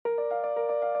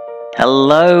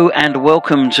Hello and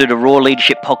welcome to the Raw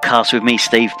Leadership Podcast with me,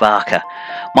 Steve Barker.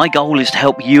 My goal is to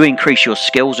help you increase your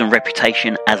skills and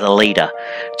reputation as a leader,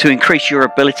 to increase your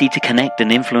ability to connect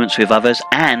and influence with others,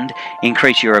 and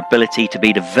increase your ability to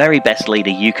be the very best leader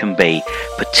you can be,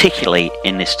 particularly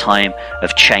in this time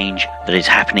of change that is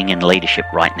happening in leadership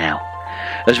right now.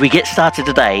 As we get started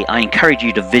today, I encourage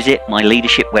you to visit my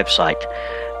leadership website,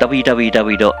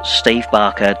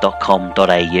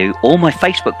 www.stevebarker.com.au, or my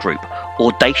Facebook group,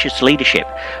 Audacious Leadership,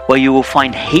 where you will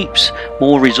find heaps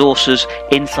more resources,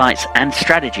 insights and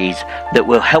strategies that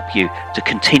will help you to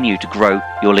continue to grow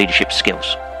your leadership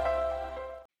skills.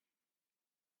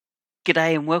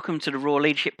 G'day and welcome to the Raw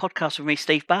Leadership Podcast with me,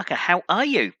 Steve Barker. How are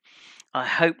you? I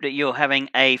hope that you're having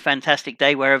a fantastic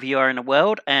day wherever you are in the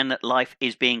world and that life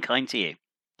is being kind to you.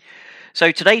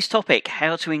 So today's topic,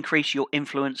 how to increase your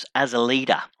influence as a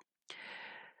leader.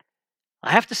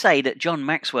 I have to say that John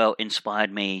Maxwell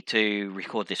inspired me to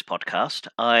record this podcast.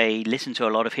 I listen to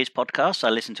a lot of his podcasts. I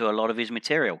listen to a lot of his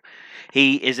material.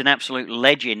 He is an absolute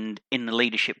legend in the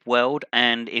leadership world,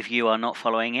 and if you are not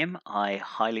following him, I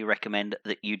highly recommend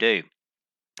that you do.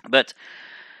 But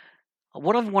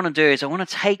what I want to do is I want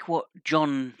to take what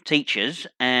John teaches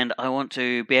and I want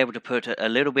to be able to put a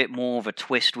little bit more of a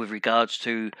twist with regards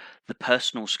to the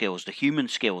personal skills, the human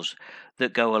skills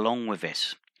that go along with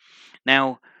this.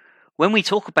 Now, when we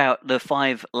talk about the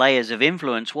 5 layers of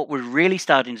influence, what we're really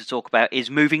starting to talk about is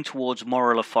moving towards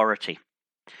moral authority.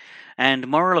 And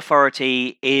moral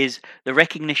authority is the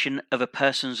recognition of a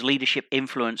person's leadership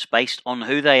influence based on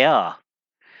who they are,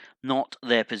 not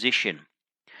their position.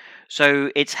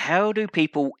 So it's how do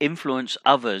people influence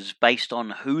others based on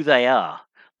who they are,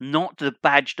 not the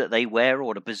badge that they wear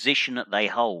or the position that they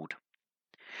hold.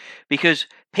 Because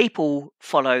people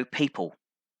follow people.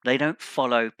 They don't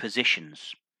follow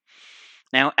positions.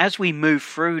 Now, as we move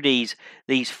through these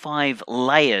 5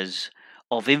 layers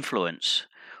of influence,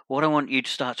 what I want you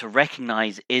to start to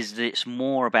recognize is that it's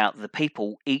more about the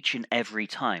people each and every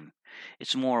time.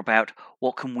 It's more about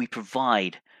what can we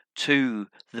provide to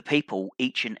the people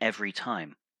each and every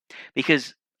time.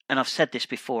 Because, and I've said this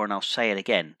before and I'll say it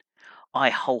again, I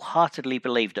wholeheartedly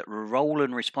believe that the role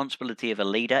and responsibility of a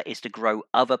leader is to grow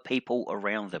other people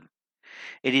around them.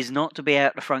 It is not to be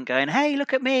out the front going, hey,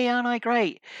 look at me, aren't I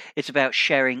great? It's about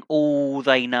sharing all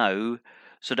they know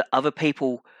so that other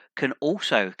people can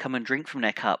also come and drink from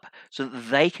their cup so that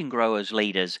they can grow as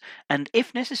leaders. And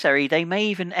if necessary, they may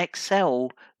even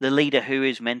excel the leader who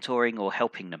is mentoring or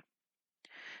helping them.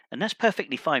 And that's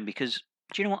perfectly fine because,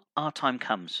 do you know what? Our time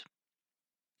comes.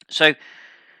 So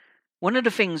one of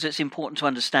the things that's important to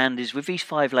understand is with these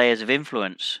 5 layers of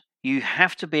influence, you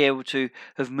have to be able to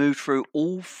have moved through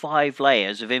all 5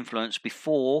 layers of influence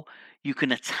before you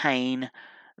can attain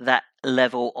that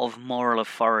level of moral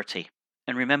authority.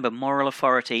 And remember, moral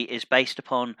authority is based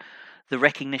upon the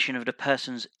recognition of the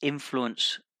person's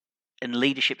influence and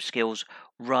leadership skills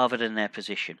rather than their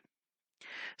position.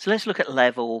 So let's look at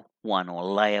level 1 or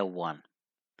layer 1,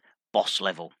 boss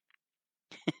level.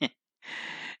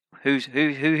 Who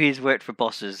has worked for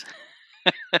bosses?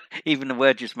 Even the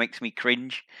word just makes me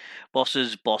cringe.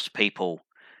 Bosses, boss people.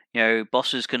 You know,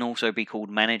 bosses can also be called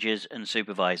managers and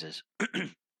supervisors.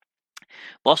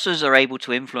 Bosses are able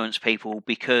to influence people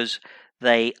because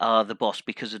they are the boss,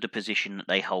 because of the position that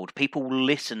they hold. People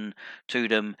listen to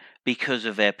them because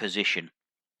of their position.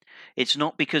 It's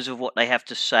not because of what they have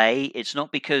to say. It's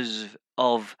not because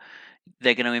of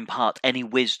they're going to impart any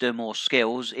wisdom or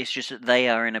skills. It's just that they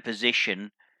are in a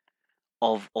position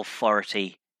of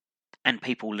authority and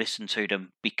people listen to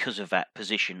them because of that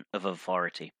position of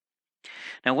authority.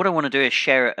 Now, what I want to do is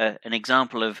share an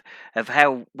example of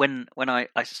how when I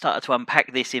started to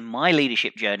unpack this in my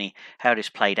leadership journey, how this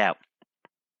played out.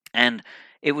 And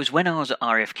it was when I was at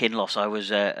RAF Kinloss. I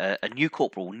was a new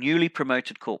corporal, newly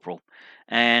promoted corporal,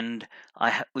 and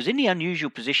I was in the unusual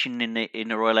position in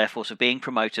the Royal Air Force of being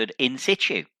promoted in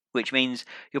situ, which means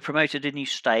you're promoted and you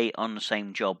stay on the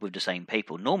same job with the same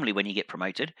people. Normally, when you get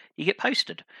promoted, you get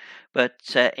posted, but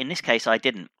in this case, I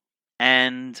didn't.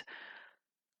 And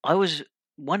I was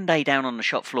one day down on the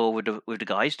shop floor with the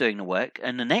guys doing the work,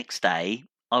 and the next day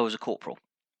I was a corporal.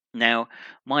 Now,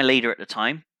 my leader at the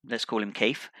time, let's call him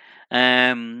Keith,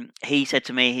 he said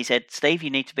to me, Steve, you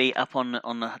need to be up on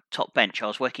the top bench. I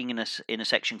was working in a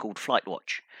section called Flight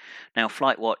Watch. Now,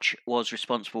 Flight Watch was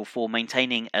responsible for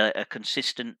maintaining a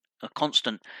constant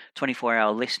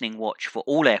 24-hour listening watch for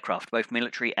all aircraft, both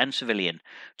military and civilian,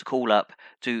 to call up,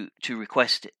 to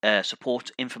request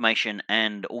support information,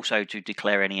 and also to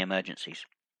declare any emergencies.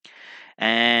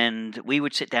 And we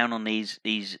would sit down on these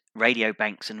radio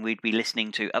banks, and we'd be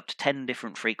listening to up to 10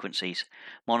 different frequencies,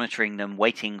 monitoring them,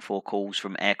 waiting for calls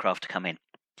from aircraft to come in.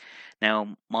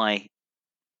 Now, my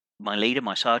leader,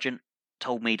 my sergeant,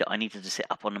 told me that I needed to sit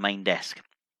up on the main desk,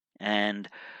 and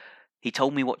he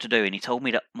told me what to do, and he told me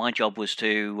that my job was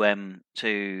to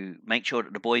make sure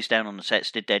that the boys down on the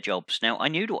sets did their jobs. Now, I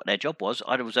knew what their job was.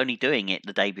 I was only doing it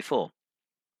the day before,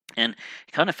 and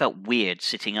it kind of felt weird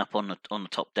sitting up on the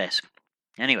top desk.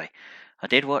 Anyway, I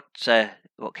did what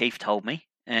Keith told me,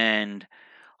 and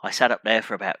I sat up there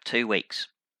for about 2 weeks,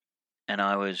 and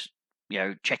I was,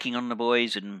 checking on the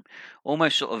boys and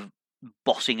almost sort of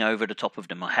bossing over the top of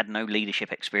them. I had no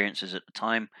leadership experiences at the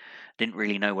time, didn't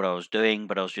really know what I was doing,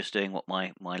 but I was just doing what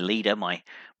my leader, my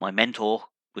mentor,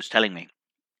 was telling me.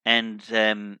 And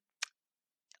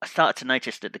I started to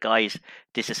notice that the guys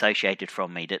disassociated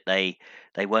from me, that they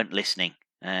weren't listening.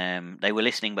 They were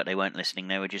listening, but they weren't listening.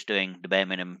 They were just doing the bare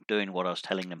minimum, doing what I was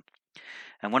telling them.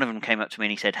 And one of them came up to me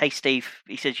and he said, "Hey, Steve,"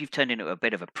 he says, "you've turned into a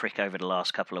bit of a prick over the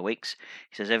last couple of weeks."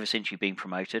 He says, "Ever since you've been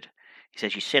promoted." He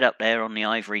says, "You sit up there on the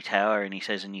ivory tower," and he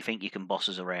says, "and you think you can boss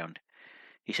us around."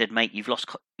 He said, "Mate, you've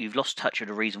lost touch of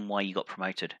the reason why you got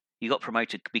promoted. You got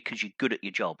promoted because you're good at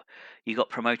your job. You got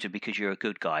promoted because you're a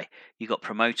good guy. You got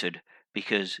promoted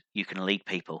because you can lead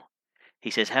people."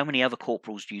 He says, "How many other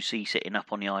corporals do you see sitting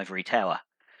up on the ivory tower?"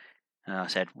 And I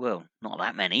said, "Well, not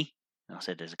that many." And I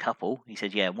said, "There's a couple." He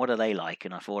said, "Yeah, and what are they like?"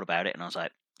 And I thought about it, and I was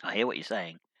like, "I hear what you're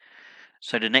saying."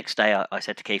 So the next day, I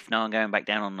said to Keith, "No, I'm going back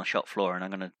down on the shop floor, and I'm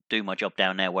going to do my job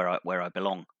down there where I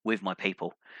belong, with my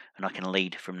people, and I can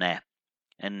lead from there."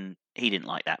 And he didn't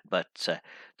like that, but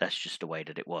that's just the way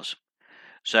that it was.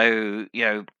 So,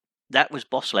 that was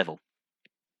boss level.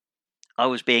 I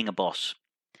was being a boss.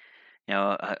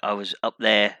 I was up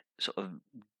there sort of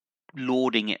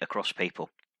lording it across people.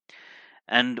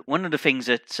 And one of the things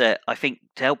that I think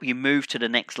to help you move to the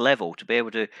next level, to be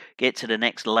able to get to the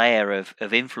next layer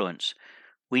of influence,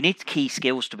 we need key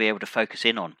skills to be able to focus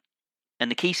in on.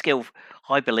 And the key skill,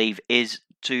 I believe, is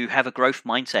to have a growth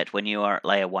mindset when you are at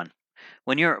layer 1.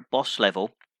 When you're at boss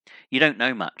level, you don't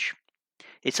know much.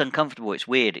 It's uncomfortable, it's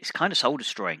weird, it's kind of soul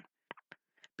destroying.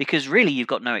 Because really you've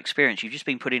got no experience, you've just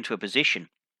been put into a position.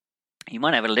 You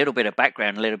might have a little bit of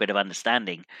background, a little bit of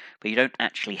understanding, but you don't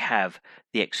actually have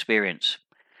the experience.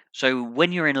 So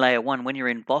when you're in layer 1, when you're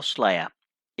in boss layer,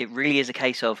 it really is a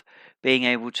case of being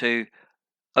able to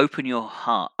open your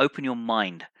heart, open your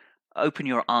mind, open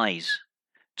your eyes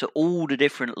to all the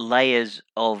different layers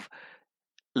of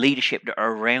leadership that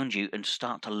are around you and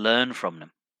start to learn from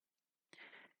them.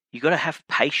 You've got to have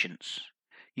patience.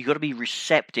 You've got to be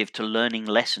receptive to learning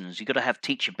lessons. You've got to have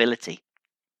teachability.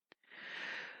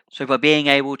 So by being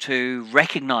able to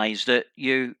recognize that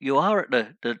you are at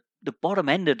the bottom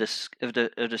end of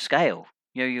the scale,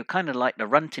 you're kind of like the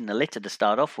runt in the litter to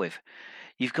start off with.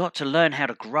 You've got to learn how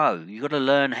to grow. You've got to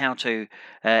learn how to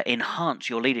enhance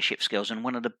your leadership skills. And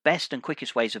one of the best and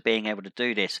quickest ways of being able to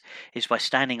do this is by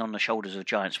standing on the shoulders of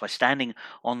giants, by standing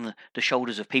on the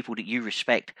shoulders of people that you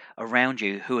respect around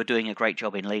you who are doing a great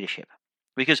job in leadership.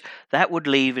 Because that would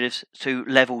lead us to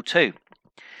level 2.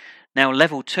 Now,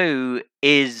 level 2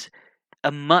 is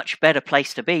a much better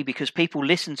place to be because people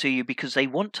listen to you because they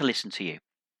want to listen to you.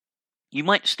 You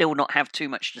might still not have too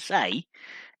much to say,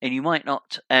 and you might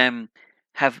not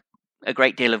have a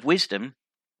great deal of wisdom,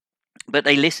 but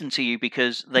they listen to you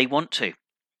because they want to.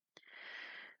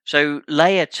 So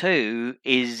layer 2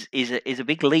 is a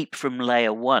big leap from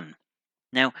layer 1.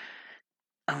 Now,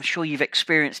 I'm sure you've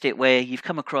experienced it where you've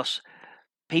come across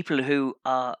people who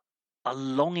are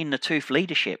long in the tooth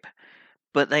leadership,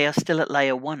 but they are still at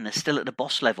layer 1. They're still at the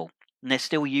boss level, and they're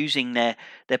still using their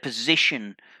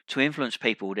position to influence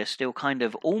people. They're still kind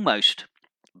of almost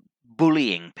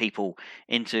bullying people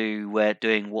into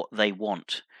doing what they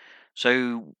want.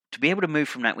 So to be able to move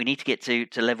from that, we need to get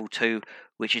to level 2,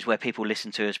 which is where people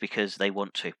listen to us because they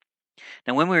want to.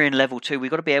 Now, when we're in level 2,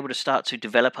 we've got to be able to start to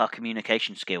develop our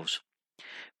communication skills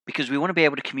because we want to be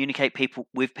able to communicate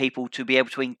with people to be able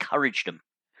to encourage them.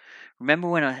 Remember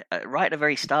when right at the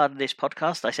very start of this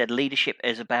podcast, I said leadership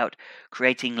is about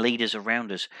creating leaders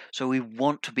around us. So we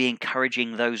want to be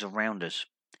encouraging those around us.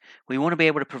 We want to be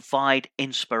able to provide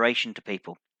inspiration to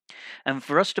people. And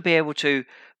for us to be able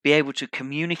to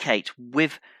communicate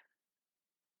with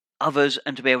others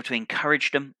and to be able to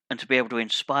encourage them and to be able to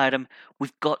inspire them,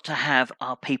 we've got to have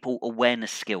our people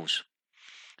awareness skills.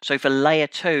 So for layer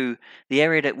 2, the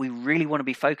area that we really want to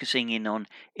be focusing in on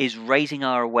is raising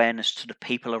our awareness to the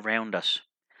people around us.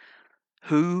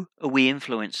 Who are we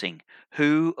influencing?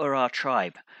 Who are our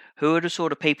tribe? Who are the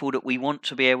sort of people that we want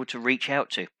to be able to reach out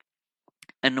to?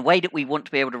 And the way that we want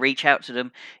to be able to reach out to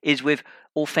them is with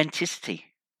authenticity.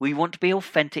 We want to be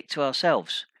authentic to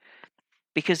ourselves,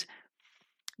 because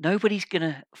nobody's going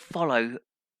to follow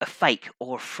a fake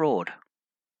or a fraud.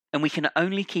 And we can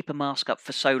only keep a mask up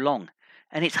for so long.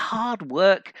 And it's hard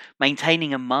work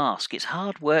maintaining a mask. It's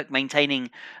hard work maintaining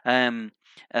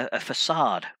a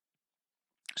facade.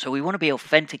 So we want to be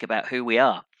authentic about who we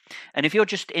are. And if you're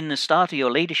just in the start of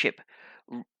your leadership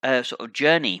sort of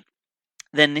journey,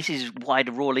 then this is why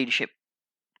the Raw Leadership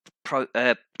Raw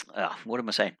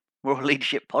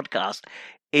Leadership podcast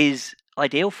is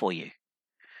ideal for you.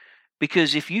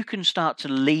 Because if you can start to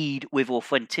lead with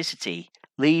authenticity,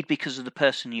 lead because of the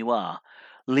person you are,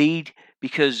 lead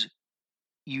because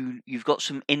you've got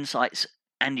some insights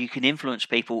and you can influence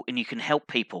people and you can help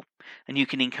people and you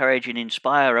can encourage and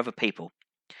inspire other people,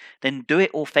 then do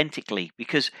it authentically,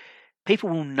 because people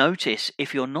will notice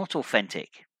if you're not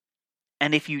authentic.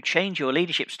 And if you change your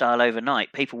leadership style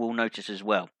overnight, people will notice as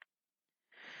well.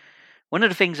 One of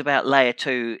the things about layer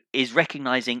 2 is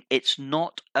recognizing it's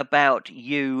not about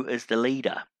you as the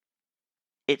leader.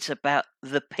 It's about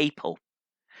the people.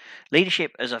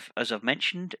 Leadership, as I've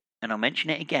mentioned, and I'll mention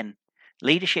it again,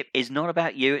 leadership is not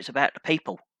about you, it's about the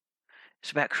people.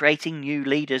 It's about creating new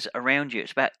leaders around you.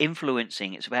 It's about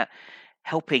influencing. It's about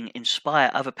helping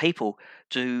inspire other people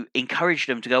to encourage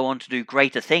them to go on to do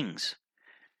greater things.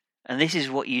 And this is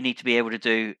what you need to be able to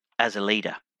do as a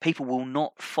leader. People will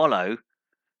not follow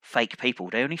fake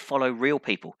people. They only follow real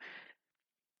people.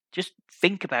 Just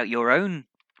think about your own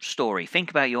story. Think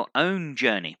about your own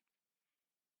journey.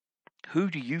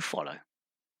 Who do you follow?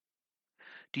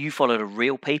 Do you follow the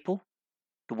real people?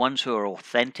 The ones who are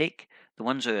authentic? The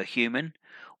ones who are human?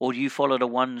 Or do you follow the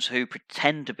ones who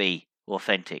pretend to be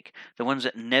authentic? The ones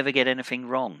that never get anything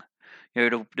wrong? You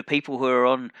know, the people who are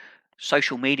on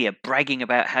social media bragging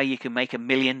about how you can make $1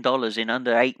 million in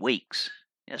under 8 weeks.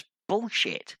 That's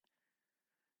bullshit.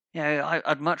 You know,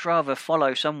 I'd much rather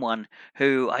follow someone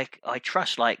who I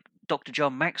trust, like Dr.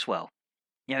 John Maxwell.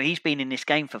 You know, he's been in this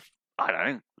game for, I don't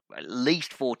know, at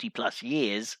least 40 plus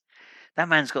years. That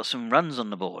man's got some runs on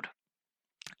the board.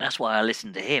 That's why I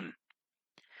listen to him.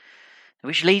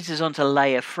 Which leads us on to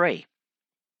layer 3.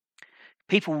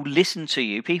 People listen to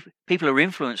you. People are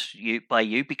influenced by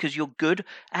you because you're good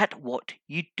at what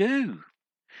you do.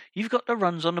 You've got the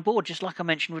runs on the board, just like I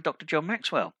mentioned with Dr. John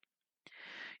Maxwell.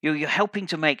 You're helping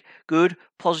to make good,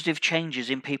 positive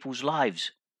changes in people's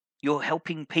lives. You're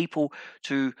helping people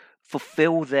to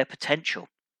fulfill their potential.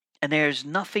 And there is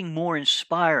nothing more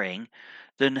inspiring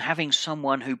than having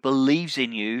someone who believes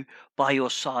in you by your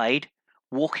side,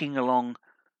 walking along,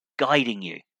 guiding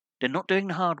you. They're not doing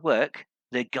the hard work.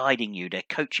 They're guiding you. They're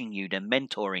coaching you. They're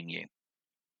mentoring you.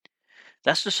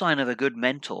 That's the sign of a good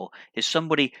mentor, is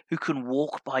somebody who can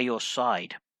walk by your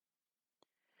side.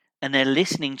 And they're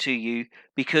listening to you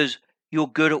because you're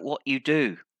good at what you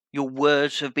do. Your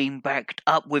words have been backed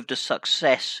up with the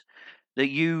success that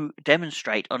you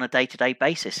demonstrate on a day-to-day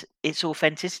basis. It's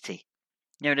authenticity.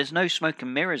 You know, there's no smoke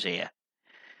and mirrors here.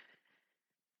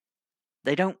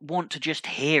 They don't want to just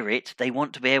hear it. They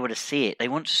want to be able to see it. They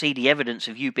want to see the evidence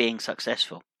of you being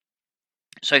successful.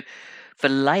 So for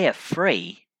layer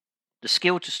 3, the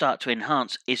skill to start to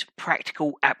enhance is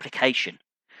practical application.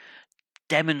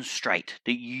 Demonstrate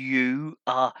that you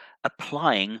are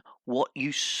applying what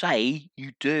you say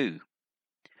you do.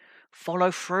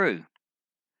 Follow through.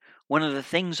 One of the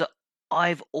things that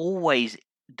I've always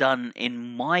done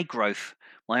in my growth,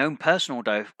 my own personal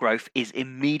growth, is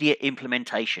immediate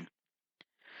implementation.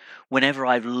 Whenever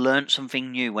I've learned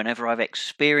something new, whenever I've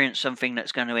experienced something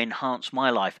that's going to enhance my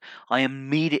life, I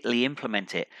immediately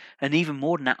implement it. And even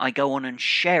more than that, I go on and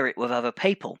share it with other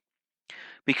people.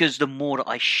 Because the more that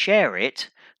I share it,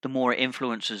 the more it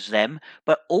influences them,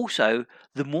 but also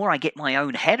the more I get my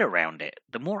own head around it,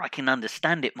 the more I can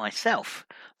understand it myself,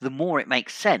 the more it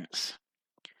makes sense.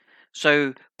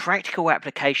 So practical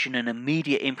application and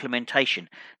immediate implementation,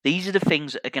 these are the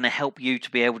things that are going to help you to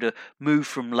be able to move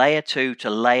from layer 2 to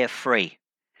layer 3,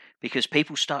 because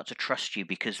people start to trust you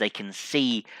because they can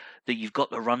see that you've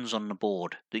got the runs on the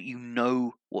board, that you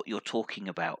know what you're talking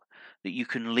about, that you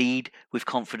can lead with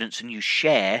confidence and you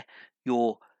share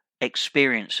your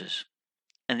experiences.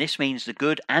 And this means the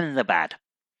good and the bad.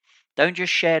 Don't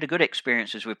just share the good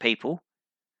experiences with people,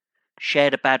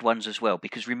 share the bad ones as well,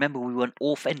 because remember, we want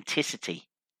authenticity.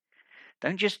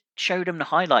 Don't just show them the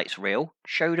highlights reel,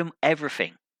 show them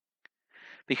everything.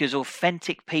 Because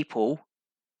authentic people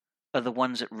are the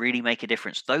ones that really make a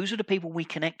difference. Those are the people we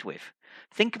connect with.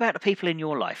 Think about the people in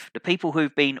your life, the people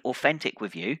who've been authentic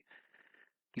with you,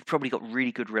 you've probably got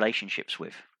really good relationships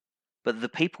with. But the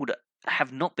people that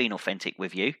have not been authentic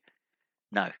with you,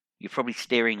 no, you're probably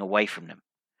steering away from them.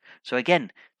 So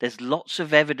again, there's lots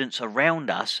of evidence around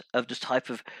us of the type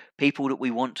of people that we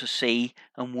want to see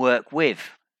and work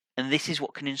with. And this is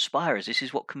what can inspire us. This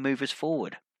is what can move us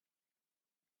forward.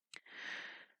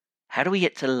 How do we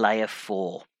get to layer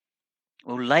 4?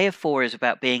 Well, layer 4 is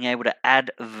about being able to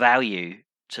add value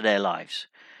to their lives.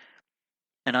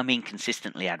 And I mean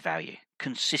consistently add value.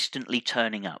 Consistently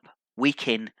turning up. Week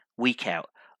in, week out.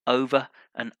 Over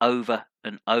and over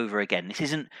and over again. This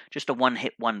isn't just a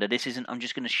one-hit wonder. This isn't, I'm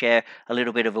just going to share a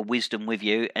little bit of a wisdom with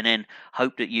you and then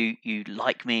hope that you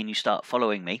like me and you start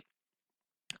following me.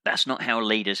 That's not how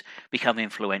leaders become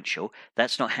influential.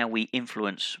 That's not how we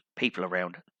influence people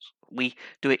around us. We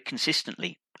do it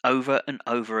consistently, over and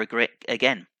over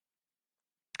again.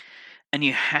 And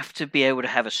you have to be able to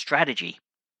have a strategy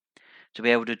to be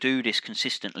able to do this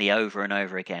consistently over and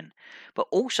over again. But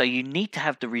also you need to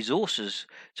have the resources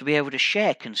to be able to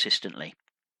share consistently.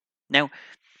 Now,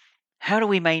 how do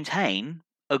we maintain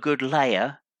a good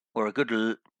layer or a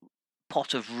good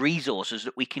pot of resources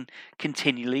that we can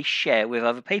continually share with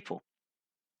other people?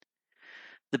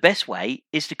 The best way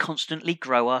is to constantly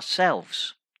grow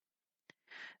ourselves.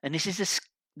 And this is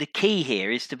the key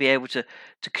here, is to be able to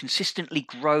consistently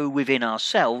grow within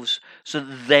ourselves so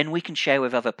that then we can share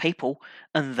with other people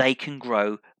and they can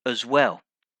grow as well.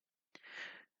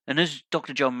 And as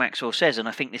Dr. John Maxwell says, and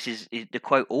I think this is the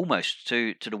quote almost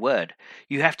to the word,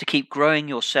 you have to keep growing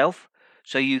yourself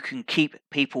so you can keep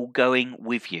people going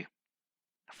with you.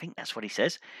 I think that's what he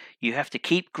says. You have to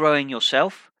keep growing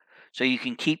yourself so you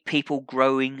can keep people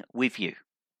growing with you.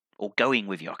 Or going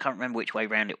with you. I can't remember which way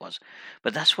round it was.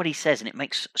 But that's what he says, and it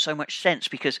makes so much sense,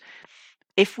 because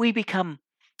if we become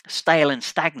stale and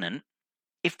stagnant,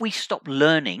 if we stop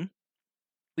learning,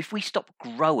 if we stop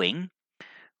growing,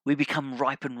 we become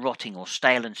ripe and rotting or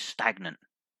stale and stagnant.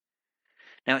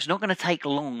 Now, it's not going to take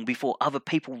long before other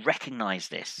people recognize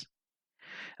this.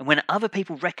 And when other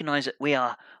people recognize that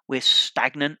we're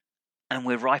stagnant and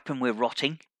we're ripe and we're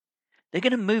rotting, they're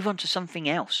going to move on to something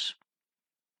else.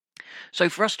 So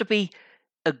for us to be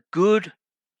a good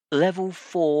level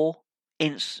 4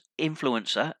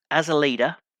 influencer as a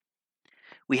leader,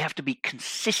 we have to be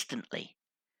consistently,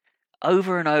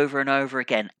 over and over and over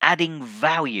again, adding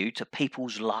value to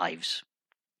people's lives.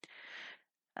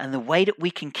 And the way that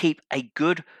we can keep a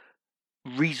good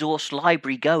resource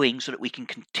library going so that we can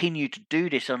continue to do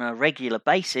this on a regular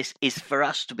basis is for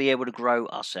us to be able to grow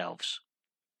ourselves.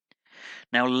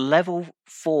 Now,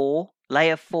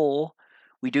 layer 4,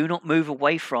 we do not move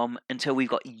away from until we've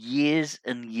got years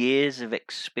and years of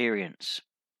experience.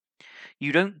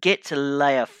 You don't get to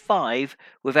layer 5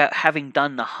 without having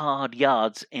done the hard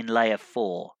yards in layer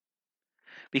 4.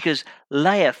 Because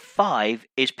layer 5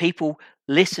 is people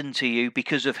listen to you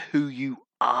because of who you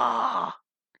are.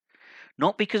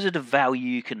 Not because of the value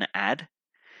you can add.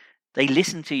 They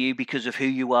listen to you because of who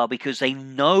you are, because they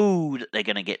know that they're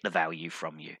going to get the value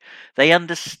from you. They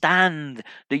understand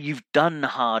that you've done the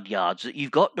hard yards, that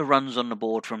you've got the runs on the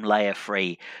board from layer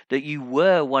 3, that you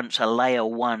were once a layer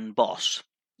 1 boss,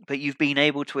 but you've been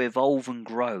able to evolve and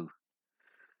grow.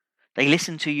 They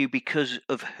listen to you because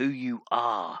of who you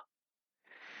are.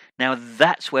 Now,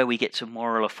 that's where we get to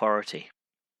moral authority.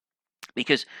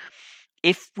 Because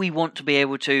if we want to be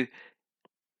able to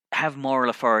have moral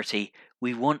authority,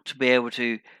 we want to be able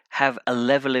to have a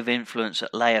level of influence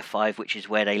at layer 5, which is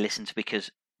where they listen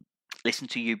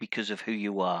to you because of who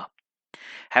you are.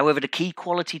 However, the key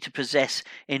quality to possess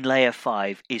in layer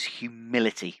 5 is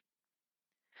humility.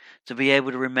 To be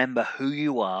able to remember who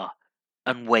you are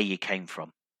and where you came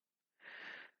from.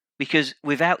 Because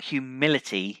without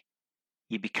humility,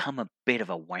 you become a bit of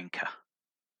a wanker.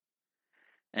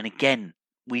 And again,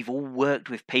 we've all worked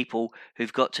with people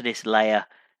who've got to this layer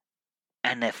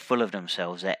and they're full of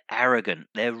themselves. They're arrogant.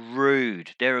 They're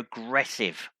rude. They're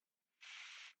aggressive.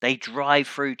 They drive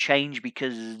through change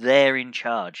because they're in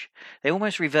charge. They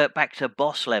almost revert back to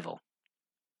boss level.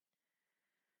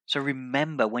 So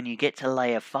remember, when you get to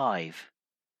layer 5,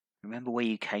 remember where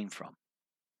you came from.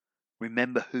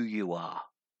 Remember who you are.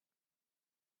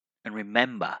 And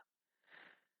remember,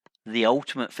 the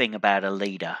ultimate thing about a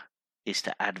leader is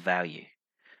to add value,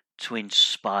 to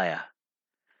inspire,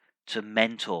 to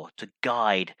mentor, to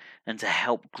guide, and to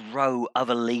help grow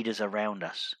other leaders around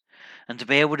us. And to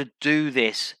be able to do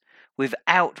this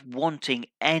without wanting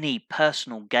any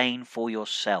personal gain for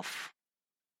yourself.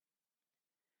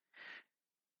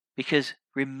 Because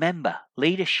remember,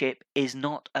 leadership is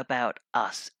not about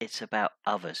us, it's about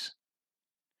others.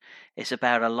 It's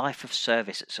about a life of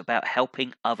service. It's about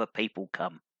helping other people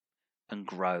come and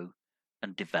grow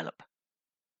and develop.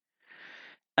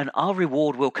 And our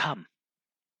reward will come.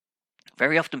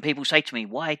 Very often people say to me,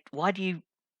 why do you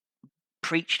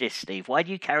preach this, Steve? Why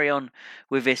do you carry on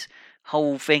with this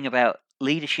whole thing about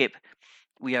leadership,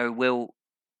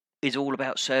 is all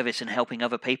about service and helping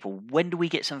other people? When do we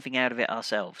get something out of it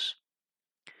ourselves?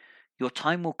 Your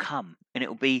time will come, and it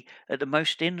will be at the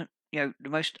most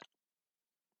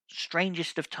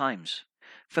strangest of times.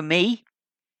 For me,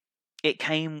 it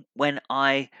came when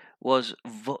I was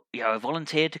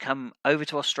volunteered to come over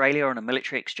to Australia on a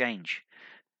military exchange.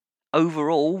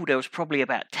 Overall, there was probably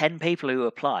about 10 people who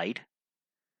applied,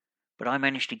 but I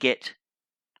managed to get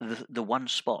the one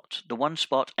spot,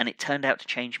 and it turned out to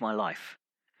change my life.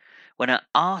 When I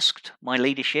asked my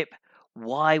leadership,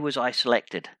 why was I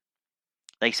selected?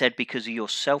 They said, because of your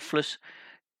selfless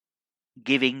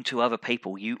giving to other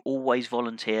people. You always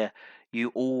volunteer,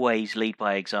 you always lead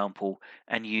by example,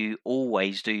 and you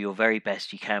always do your very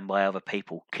best you can by other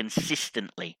people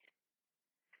consistently.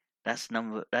 That's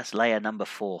layer number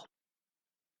 4.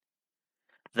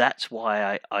 That's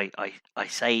why I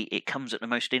say it comes at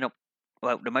the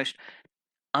most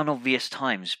unobvious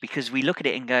times, because we look at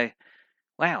it and go,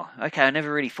 wow, okay, I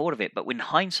never really thought of it. But in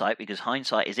hindsight, because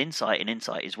hindsight is insight and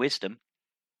insight is wisdom,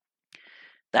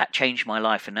 that changed my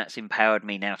life, and that's empowered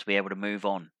me now to be able to move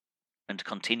on and to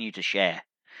continue to share.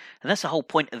 And that's the whole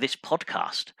point of this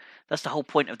podcast. That's the whole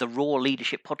point of the Raw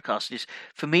Leadership podcast, is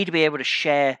for me to be able to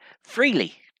share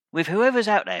freely with whoever's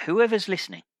out there, whoever's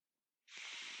listening.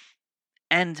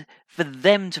 And for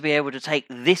them to be able to take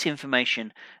this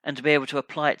information and to be able to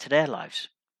apply it to their lives.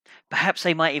 Perhaps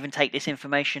they might even take this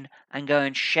information and go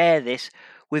and share this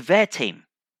with their team,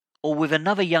 or with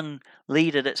another young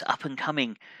leader that's up and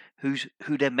coming who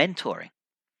they're mentoring.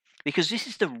 Because this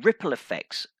is the ripple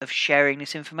effects of sharing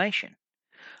this information.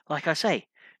 Like I say,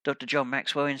 Dr. John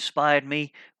Maxwell inspired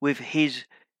me with his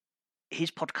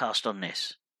podcast on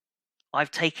this.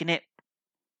 I've taken it,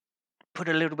 put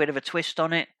a little bit of a twist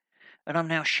on it, and I'm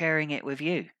now sharing it with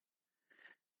you.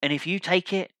 And if you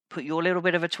take it, put your little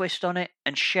bit of a twist on it,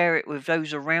 and share it with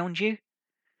those around you,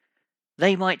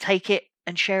 they might take it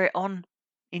and share it on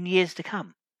in years to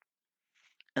come.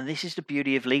 And this is the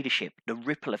beauty of leadership, the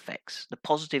ripple effects, the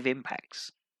positive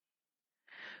impacts.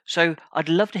 So I'd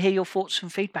love to hear your thoughts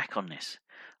and feedback on this.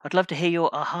 I'd love to hear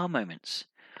your aha moments.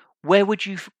 Where would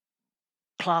you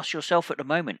class yourself at the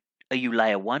moment? Are you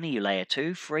layer 1? Are you layer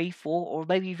 2, 3, 4, or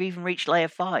maybe you've even reached layer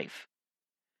 5?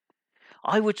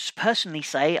 I would personally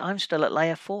say I'm still at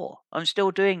layer 4. I'm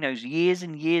still doing those years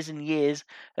and years and years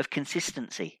of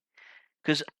consistency,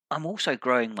 because I'm also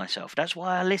growing myself. That's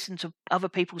why I listen to other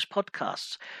people's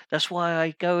podcasts. That's why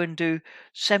I go and do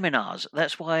seminars.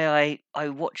 That's why I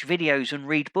watch videos and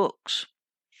read books.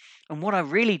 And what I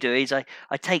really do is it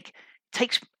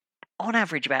takes on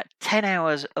average about 10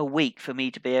 hours a week for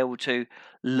me to be able to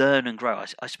learn and grow.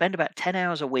 I spend about 10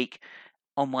 hours a week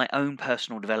on my own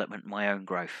personal development, my own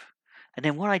growth. And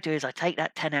then what I do is I take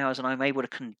that 10 hours and I'm able to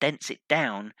condense it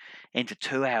down into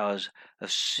 2 hours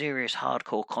of serious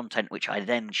hardcore content, which I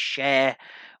then share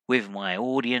with my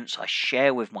audience. I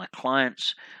share with my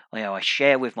clients. I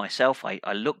share with myself. I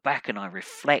look back and I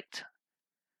reflect.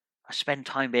 I spend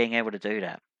time being able to do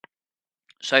that.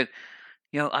 So,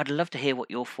 I'd love to hear what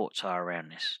your thoughts are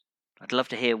around this. I'd love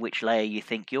to hear which layer you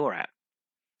think you're at.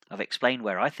 I've explained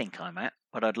where I think I'm at,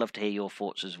 but I'd love to hear your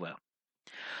thoughts as well.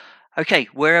 Okay,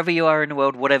 wherever you are in the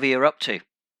world, whatever you're up to,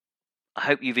 I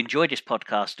hope you've enjoyed this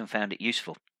podcast and found it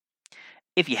useful.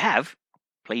 If you have,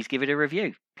 please give it a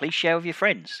review. Please share with your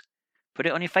friends. Put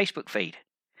it on your Facebook feed.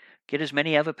 Get as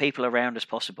many other people around as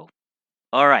possible.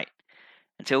 All right,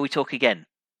 until we talk again,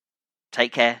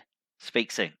 take care,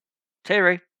 speak soon.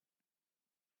 Tooroo.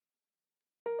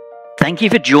 Thank you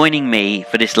for joining me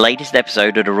for this latest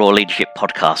episode of the Raw Leadership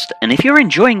Podcast. And if you're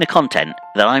enjoying the content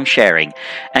that I'm sharing,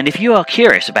 and if you are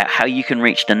curious about how you can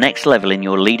reach the next level in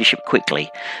your leadership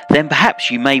quickly, then perhaps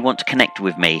you may want to connect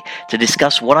with me to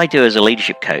discuss what I do as a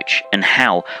leadership coach and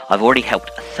how I've already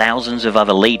helped thousands of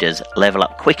other leaders level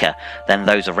up quicker than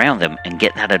those around them and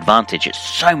get that advantage that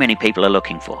so many people are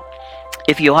looking for.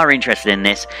 If you are interested in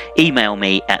this, email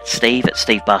me at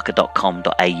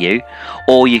steve@stevebarker.com.au,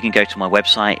 or you can go to my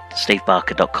website,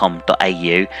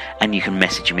 stevebarker.com.au, and you can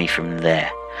message me from there.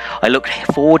 I look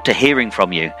forward to hearing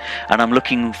from you, and I'm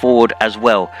looking forward as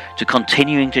well to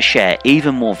continuing to share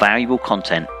even more valuable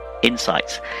content,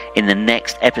 insights, in the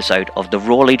next episode of the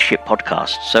Raw Leadership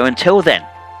Podcast. So until then,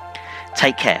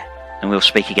 take care, and we'll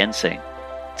speak again soon.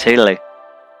 Toodaloo.